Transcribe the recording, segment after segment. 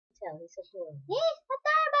tell. He's a boy. He's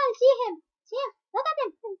adorable. See him. See him. Look at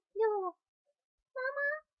him. No. Mama.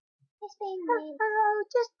 He's being mean. Oh,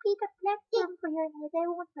 just be the platform for your head. I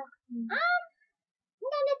won't knock you. I'm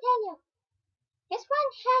gonna tell you. There's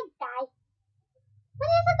one head guy. But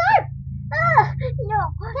he's a dwarf. No.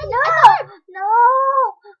 No.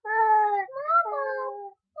 Mama.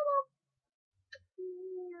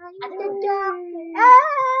 I'm the doctor.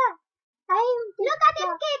 Look at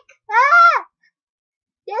him kick.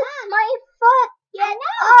 That's my foot. Get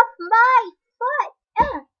off my foot.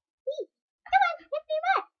 Come on, hit me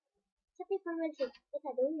back. Sa paper will say, it's a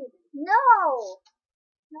donut. No.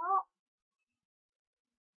 Yeah.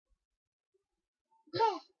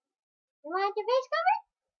 You want your face covered?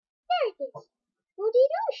 There it is. Woody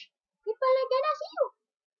douche. People are gonna see you.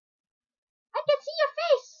 I can see your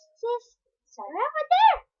face, sis. Sorry over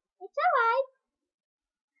there. It's alright.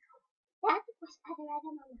 That was other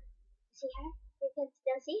mama. See her? You can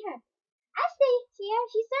still see her. I see her.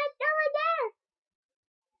 She's right over there.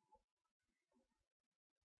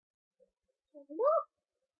 Hello.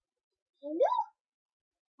 Hello.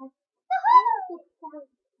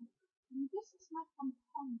 This is my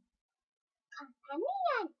companion.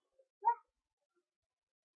 Companion.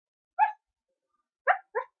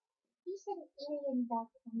 He's an alien dog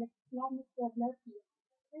from the planet Burcio.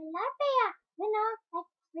 Relapia.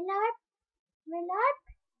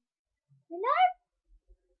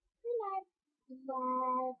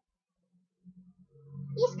 But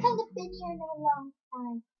he's kind of been here in a long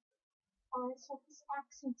time. Also, his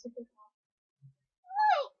accent's a bit off.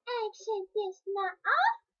 My accent is not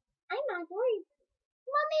off. I'm not worried.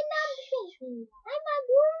 Mommy loves me. I'm not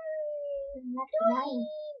worried. Not lying.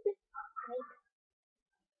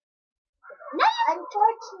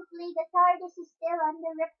 Unfortunately, the TARDIS is still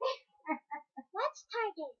under repair. What's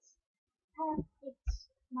TARDIS? It's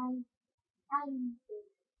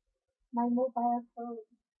my mobile phone.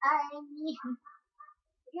 I mean,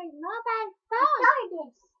 Your mobile phone.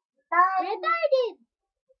 TARDIS. Retarded.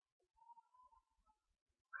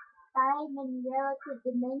 Time and relative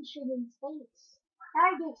dimension in space.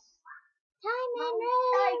 TARDIS. Time and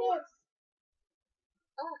TARDIS.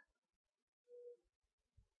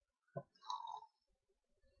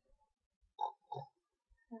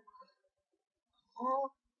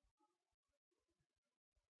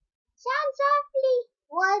 Sound softly.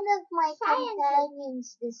 One of my Science.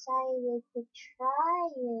 companions decided to try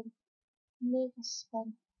and make us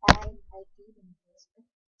spend time by doing this, but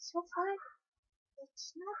so far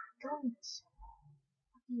it's not going so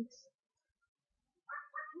well.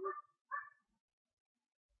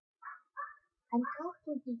 I'm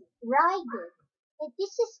talking to Ryden. And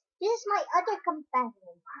this is my other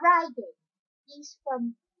companion, Ryden. He's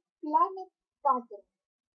from Planet Bother.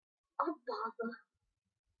 Oh, bother.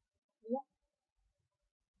 Yep.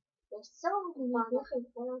 There's so many different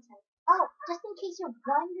worlds. Oh, just in case you're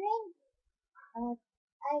wondering,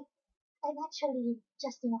 I'm actually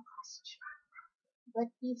just in a costume. But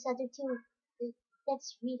these other two,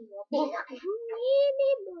 that's really what they look like.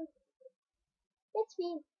 Really good. That's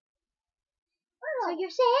me. So you're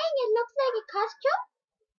saying it looks like a costume?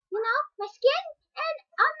 You know, my skin and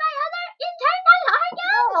on my other internal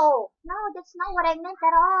organs? No, that's not what I meant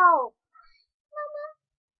at all. Mama.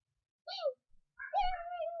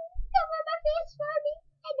 Cover my face for me.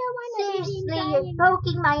 I don't want to be Seriously, dying. you're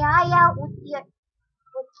poking my eye out with your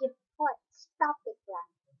foot. Stop it, Ryan.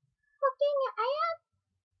 Poking your eye out?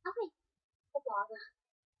 Okay. Oh, bother.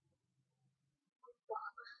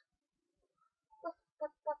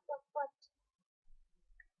 What?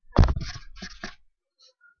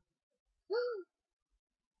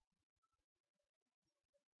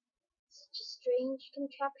 Such a strange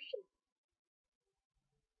contraption.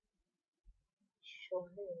 Sure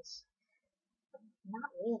is. Not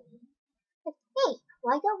really. But hey,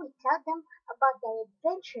 why don't we tell them about that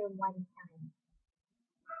adventure one time?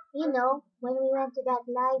 You know, when we went to that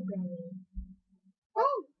library.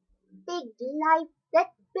 Oh, That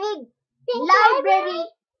big library.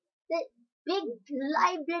 That big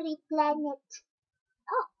library planet.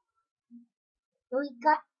 Oh. We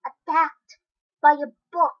got attacked by a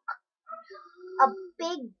book. A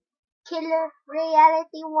big killer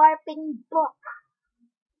reality warping book.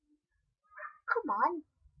 Come on.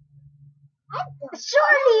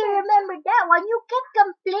 Surely you remember that one. You kept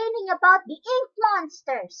complaining about the ink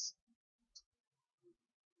monsters.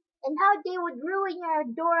 And how they would ruin your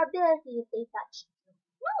adorability if they touched you.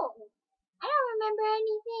 no. I don't remember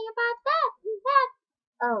anything about that. In fact,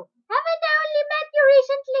 Oh, haven't I only met you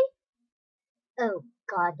recently? oh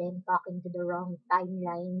God, I'm talking to the wrong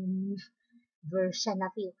timeline version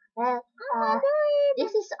of you. Well, I'm not worried.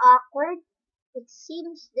 this is awkward It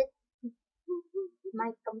seems that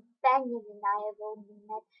my companion and I have only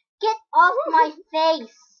met. Get off my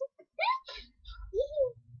face!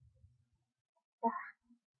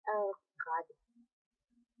 Oh God.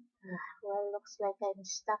 Well, looks like I'm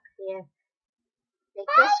stuck here. I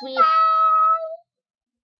guess we. Bye.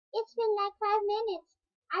 It's been like 5 minutes.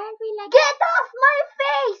 Aren't we like... Get off my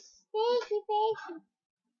face! Facey, facey.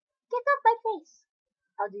 Get off my face!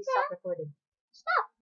 How do you stop recording? Stop.